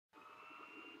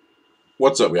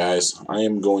What's up, guys? I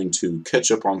am going to catch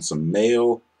up on some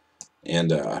mail and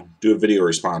do a video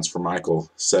response for Michael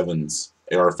 7's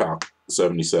AR Falcon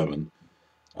 77.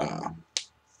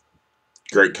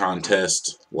 Great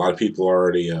contest. A lot of people are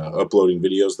already uploading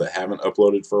videos that haven't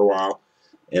uploaded for a while,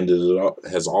 and it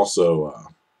has also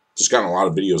just gotten a lot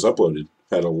of videos uploaded.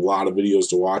 Had a lot of videos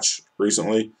to watch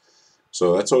recently,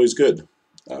 so that's always good.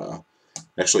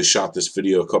 Actually shot this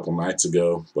video a couple nights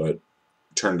ago, but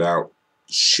turned out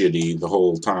shitty the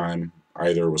whole time.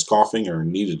 Either was coughing or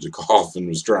needed to cough and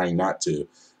was trying not to.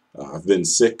 I've been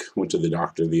sick, went to the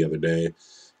doctor the other day,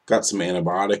 got some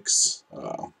antibiotics.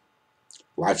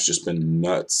 Life's just been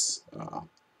nuts.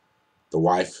 The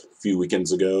wife, a few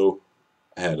weekends ago,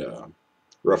 had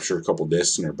ruptured a couple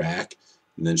discs in her back,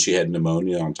 and then she had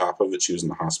pneumonia on top of it. She was in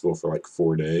the hospital for like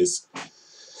 4 days.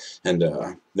 And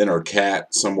then our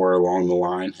cat, somewhere along the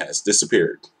line, has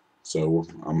disappeared. So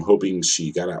I'm hoping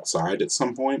she got outside at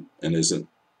some point and isn't,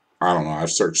 I don't know,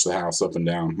 I've searched the house up and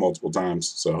down multiple times,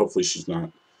 so hopefully she's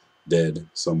not dead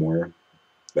somewhere.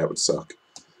 That would suck.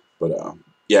 But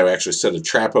yeah, we actually set a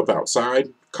trap up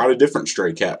outside. Caught a different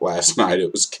stray cat last night.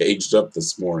 It was caged up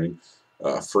this morning,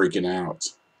 freaking out.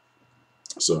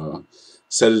 So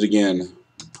set it again,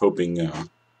 hoping, I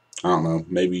don't know,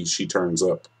 maybe she turns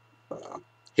up.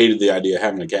 Hated the idea of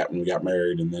having a cat when we got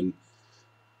married, and then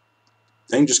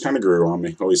thing just kind of grew on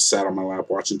me. Always sat on my lap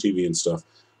watching TV and stuff.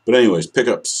 But anyways,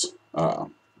 pickups. Got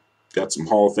some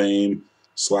Hall of Fame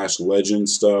 / Legend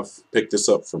stuff. Picked this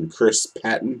up from Chris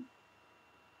Patton.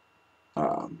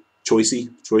 Choice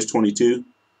 22.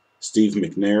 Steve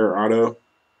McNair auto.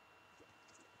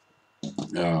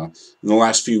 In the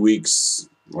last few weeks,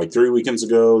 like 3 weekends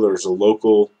ago, there was a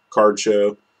local card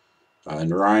show.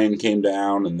 And Ryan came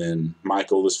down, and then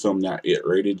Michael, this film Not Yet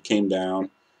Rated, came down.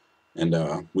 And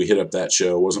we hit up that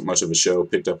show. It wasn't much of a show.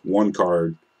 Picked up one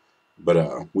card,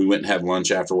 but we went and had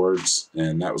lunch afterwards,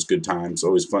 and that was good times.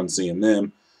 Always fun seeing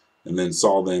them. And then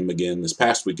saw them again this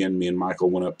past weekend. Me and Michael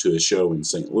went up to a show in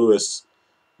St. Louis,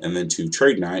 and then to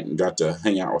trade night, and got to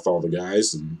hang out with all the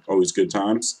guys, and always good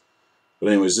times. But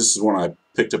anyways, this is one I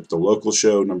picked up at the local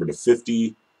show, number to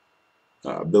 50.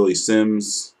 Billy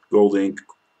Sims, Gold Ink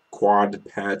Quad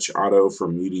Patch Auto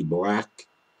from UD Black.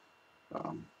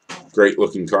 Great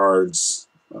looking cards.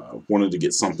 Wanted to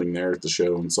get something there at the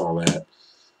show and saw that,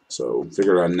 so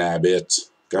figured I'd nab it.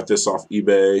 Got this off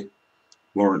eBay.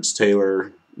 Lawrence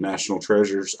Taylor National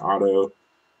Treasures Auto,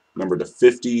 number to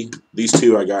 50. These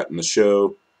two I got in the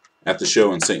show, at the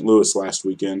show in St. Louis last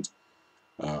weekend.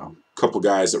 Couple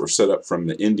guys that were set up from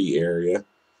the Indy area,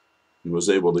 and was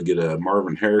able to get a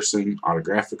Marvin Harrison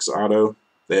Autographics Auto.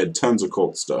 They had tons of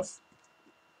Colt stuff.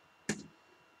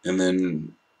 And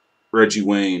then Reggie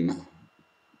Wayne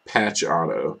Patch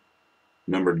Auto,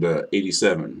 numbered to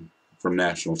 87 from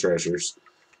National Treasures.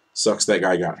 Sucks that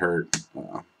guy got hurt.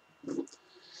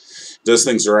 Does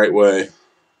things the right way.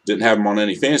 Didn't have him on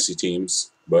any fantasy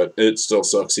teams, but it still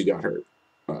sucks he got hurt.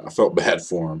 I felt bad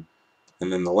for him.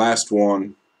 And then the last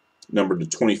one, numbered to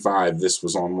 25, this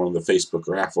was on one of the Facebook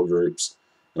raffle groups,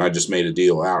 and I just made a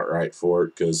deal outright for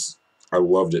it because I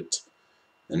loved it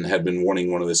and had been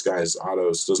wanting one of this guy's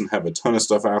autos. Doesn't have a ton of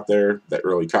stuff out there that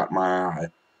really caught my eye,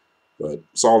 but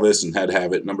saw this and had to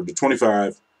have it. Numbered to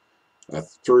 25, a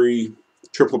 3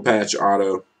 triple patch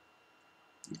auto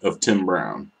of Tim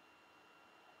Brown.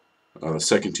 The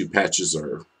second 2 patches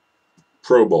are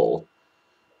Pro Bowl,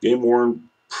 game-worn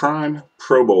prime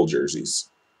Pro Bowl jerseys.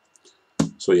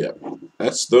 So yeah,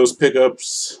 that's those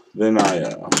pickups. Then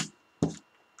I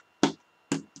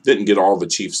didn't get all the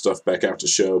Chief stuff back out to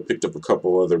show. Picked up a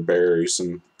couple other berries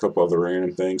and a couple other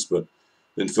random things, but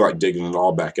didn't feel like digging it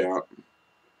all back out.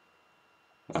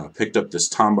 Picked up this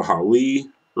Tamba Hali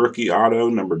rookie auto,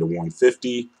 numbered to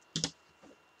 150.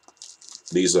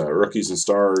 These Rookies and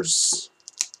Stars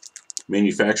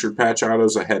manufactured patch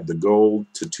autos. I had the gold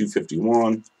to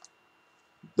 251,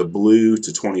 the blue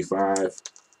to 25,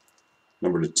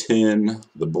 number to 10,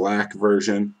 the black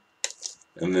version,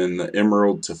 and then the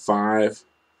emerald to 5.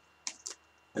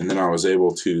 And then I was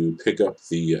able to pick up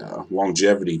the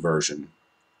longevity version,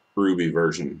 ruby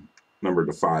version, numbered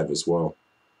to 5 as well.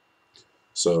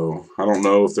 So I don't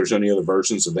know if there's any other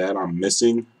versions of that I'm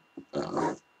missing,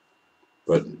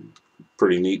 but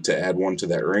pretty neat to add one to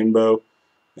that rainbow.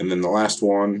 And then the last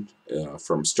one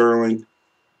from Sterling,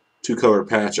 2-color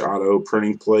patch auto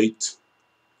printing plate,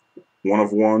 1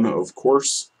 of 1, of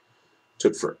course.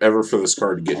 Took forever for this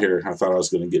card to get here. I thought I was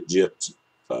going to get gypped.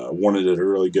 Wanted it at a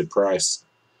really good price,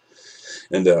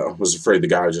 and was afraid the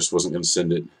guy just wasn't going to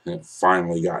send it, and it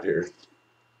finally got here.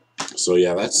 So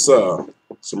yeah, that's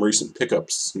some recent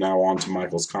pickups. Now on to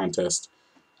Michael's contest.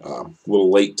 A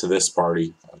little late to this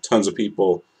party. Tons of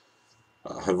people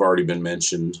have already been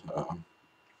mentioned. A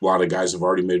lot of guys have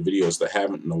already made videos that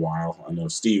haven't in a while. I know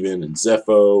Steven and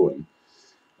Zepho and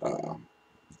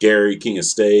Gary, King of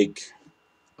Steak,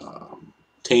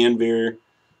 Tanvir.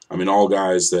 I mean, all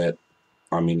guys that,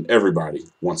 I mean, everybody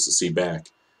wants to see back.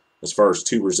 As far as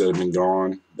tubers that have been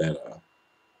gone that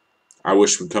I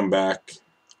wish would come back,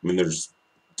 I mean, there's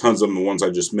tons of them, the ones I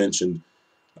just mentioned.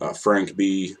 Frank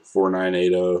B,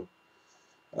 4980,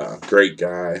 great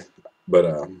guy.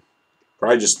 But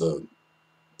probably just the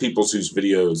peoples whose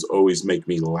videos always make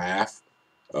me laugh.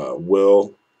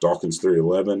 Will, Dawkins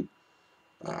 311.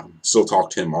 Still talk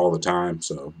to him all the time,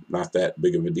 so not that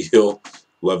big of a deal.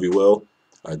 Love you, Will.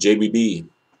 JBB,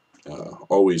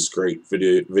 always great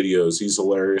videos. He's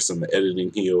hilarious, and the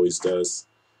editing he always does.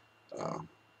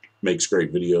 Makes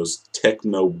great videos.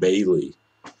 Techno Bailey.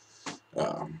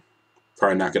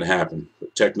 Probably not going to happen.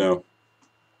 But Techno,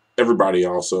 everybody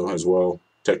also as well.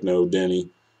 Techno, Denny,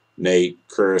 Nate,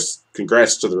 Chris.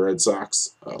 Congrats to the Red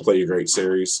Sox. Played a great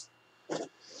series.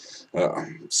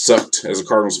 Sucked as a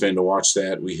Cardinals fan to watch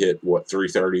that. We hit, what,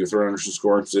 330 with runners in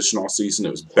scoring position all season.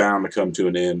 It was bound to come to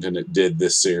an end, and it did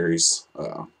this series.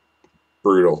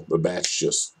 Brutal. The bats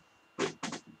just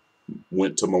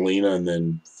went to Molina and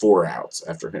then 4 outs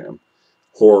after him.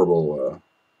 Horrible.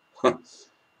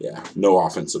 Yeah, no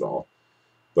offense at all.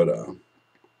 But,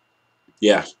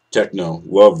 yeah, Techno.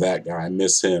 Love that guy. I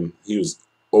miss him. He was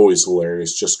always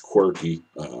hilarious, just quirky.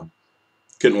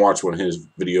 Couldn't watch one of his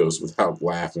videos without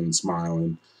laughing and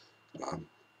smiling.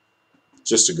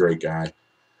 Just a great guy.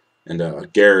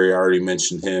 And Gary, I already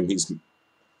mentioned him. He's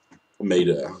made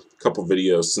a couple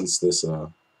videos since this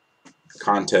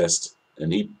contest,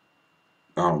 and I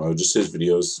don't know, just his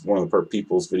videos. One of the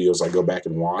people's videos I go back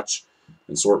and watch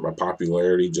and sort by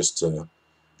popularity just to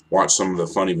watch some of the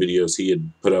funny videos he had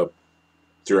put up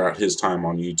throughout his time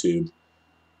on YouTube.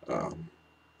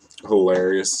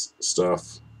 Hilarious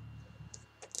stuff.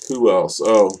 Who else?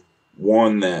 Oh,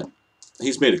 one that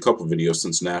he's made a couple videos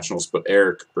since Nationals, but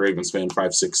Eric, Ravens fan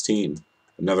 516,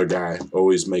 another guy,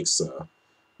 always makes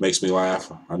me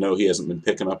laugh. I know he hasn't been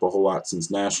picking up a whole lot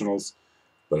since Nationals,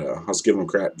 but I was giving him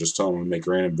crap, just telling him to make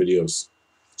random videos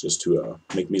just to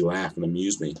make me laugh and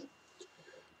amuse me.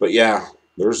 But yeah,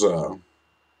 there's I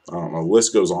don't know, the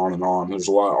list goes on and on. There's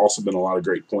also been a lot of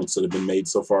great points that have been made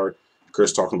so far.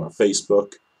 Chris talking about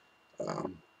Facebook.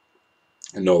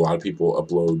 I know a lot of people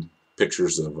upload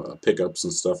pictures of pickups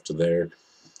and stuff to there.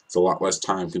 It's a lot less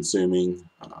time consuming.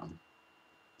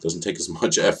 Doesn't take as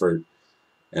much effort.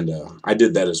 And I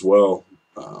did that as well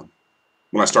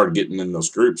when I started getting in those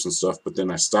groups and stuff, but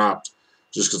then I stopped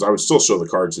just because I would still show the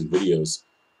cards in videos.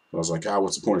 I was like,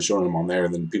 what's the point of showing them on there?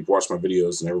 And then people watch my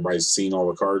videos and everybody's seen all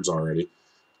the cards already.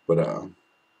 But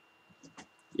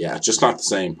yeah, it's just not the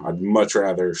same. I'd much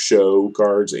rather show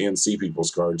cards and see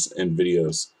people's cards in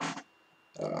videos.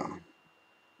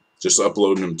 Just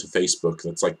uploading them to Facebook,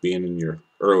 that's like being in your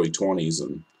early 20s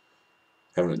and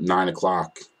having it at 9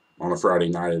 o'clock on a Friday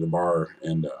night at a bar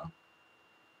and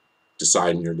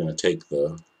deciding you're going to take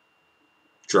the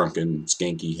drunken,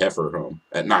 skanky heifer home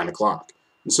at 9 o'clock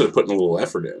instead of putting a little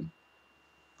effort in,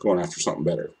 going after something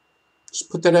better. Just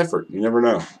put that effort. You never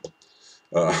know.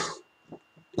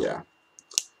 Yeah.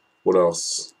 What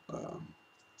else?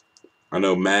 I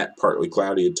know Matt, Partly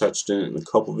Cloudy, had touched in it in a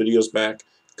couple videos back,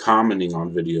 commenting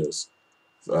on videos.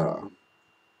 I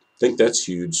think that's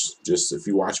huge. Just if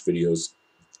you watch videos,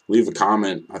 leave a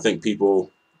comment. I think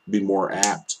people be more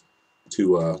apt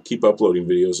to keep uploading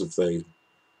videos if they,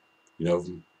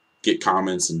 get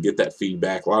comments and get that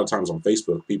feedback. A lot of times on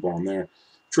Facebook, people on there,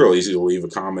 it's real easy to leave a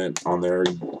comment on there.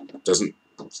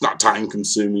 It's not time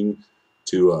consuming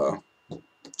to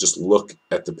just look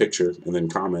at the picture and then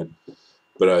comment.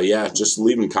 But yeah, just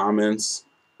leaving comments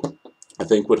I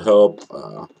think would help.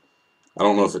 I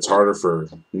don't know if it's harder for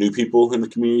new people in the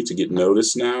community to get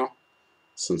noticed now,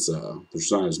 since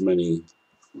there's not as many.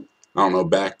 I don't know,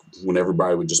 back when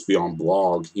everybody would just be on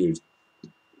blog,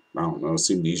 I don't know, it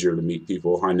seemed easier to meet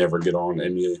people. I never get on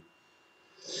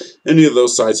any of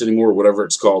those sites anymore, whatever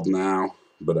it's called now.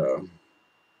 But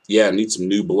yeah, I need some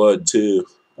new blood too.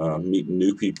 Meeting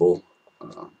new people. I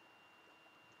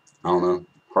don't know,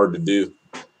 hard to do.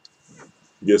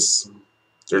 I guess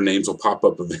their names will pop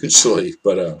up eventually,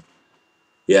 but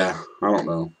yeah, I don't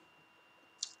know.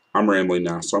 I'm rambling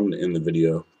now, so I'm going to end the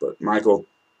video. But Michael,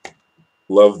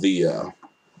 love the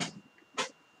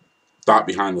thought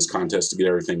behind this contest to get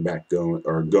everything back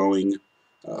going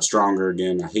stronger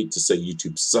again. I hate to say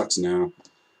YouTube sucks now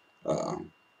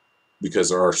because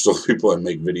there are still people that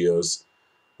make videos,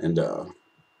 and I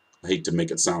hate to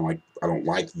make it sound like I don't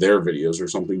like their videos or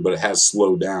something, but it has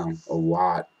slowed down a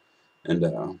lot. and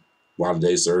a lot of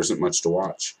days there isn't much to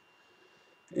watch.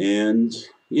 And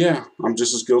yeah, I'm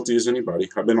just as guilty as anybody.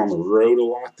 I've been on the road a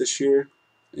lot this year,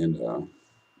 and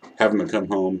having to come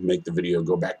home, make the video,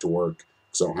 go back to work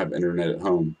because I don't have internet at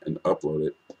home, and upload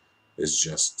it is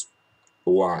just a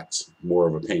lot more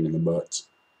of a pain in the butt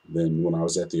than when I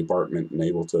was at the apartment and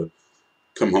able to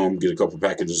come home, get a couple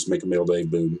packages, make a mail day,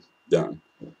 boom, done.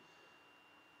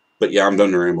 But yeah, I'm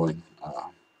done rambling.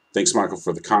 Thanks, Michael,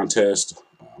 for the contest.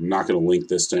 I'm not going to link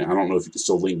this to, I don't know if you can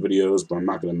still link videos, but I'm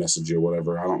not going to message you or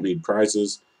whatever. I don't need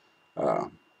prizes.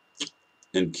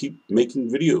 And keep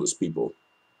making videos, people.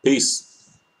 Peace.